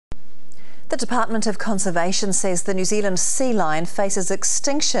The Department of Conservation says the New Zealand sea lion faces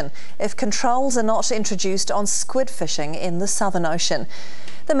extinction if controls are not introduced on squid fishing in the Southern Ocean.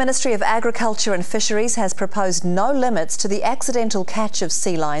 The Ministry of Agriculture and Fisheries has proposed no limits to the accidental catch of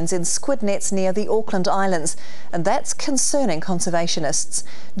sea lions in squid nets near the Auckland Islands, and that's concerning conservationists.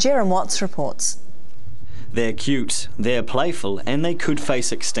 Jerem Watts reports. They're cute, they're playful, and they could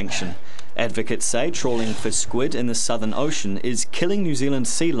face extinction. Advocates say trawling for squid in the Southern Ocean is killing New Zealand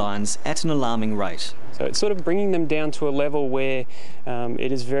sea lions at an alarming rate. So it's sort of bringing them down to a level where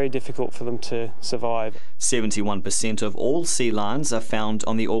it is very difficult for them to survive. 71% of all sea lions are found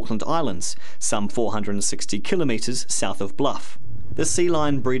on the Auckland Islands, some 460 kilometres south of Bluff. The sea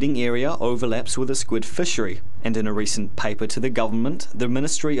lion breeding area overlaps with a squid fishery, and in a recent paper to the government, the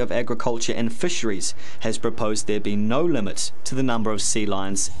Ministry of Agriculture and Fisheries has proposed there be no limit to the number of sea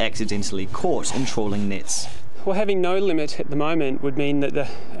lions accidentally caught in trawling nets. Well, having no limit at the moment would mean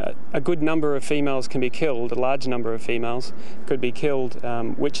that a good number of females can be killed, a large number of females could be killed,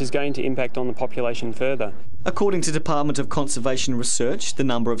 which is going to impact on the population further. According to Department of Conservation research, the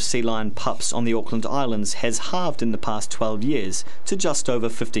number of sea lion pups on the Auckland Islands has halved in the past 12 years to just over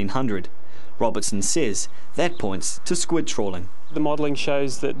 1,500. Robertson says that points to squid trawling. The modelling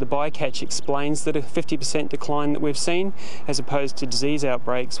shows that the bycatch explains that a 50% decline that we've seen, as opposed to disease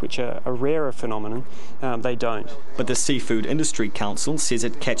outbreaks, which are a rarer phenomenon, they don't. But the Seafood Industry Council says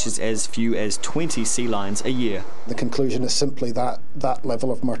it catches as few as 20 sea lions a year. The conclusion is simply that that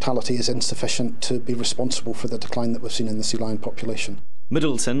level of mortality is insufficient to be responsible for the decline that we've seen in the sea lion population.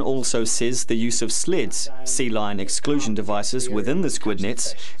 Middleton also says the use of sleds, sea lion exclusion devices within the squid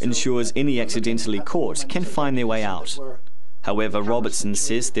nets, ensures any accidentally caught can find their way out. However, Robertson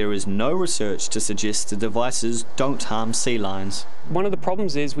says there is no research to suggest the devices don't harm sea lions. One of the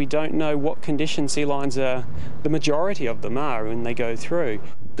problems is we don't know what condition sea lions are, the majority of them are, when they go through.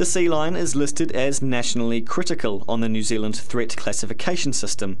 The sea lion is listed as nationally critical on the New Zealand Threat Classification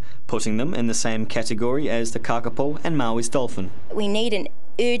System, putting them in the same category as the kakapo and Maui's dolphin. We need an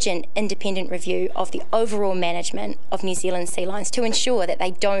urgent independent review of the overall management of New Zealand sea lions to ensure that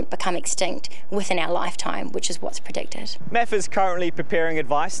they don't become extinct within our lifetime, which is what's predicted. MAF is currently preparing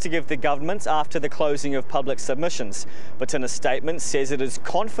advice to give the government after the closing of public submissions, but in a statement says it is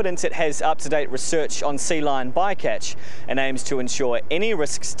confident it has up-to-date research on sea lion bycatch and aims to ensure any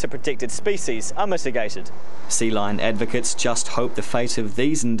risks to protected species are mitigated. Sea lion advocates just hope the fate of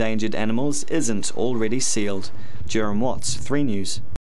these endangered animals isn't already sealed. Jerem Watts, 3 News.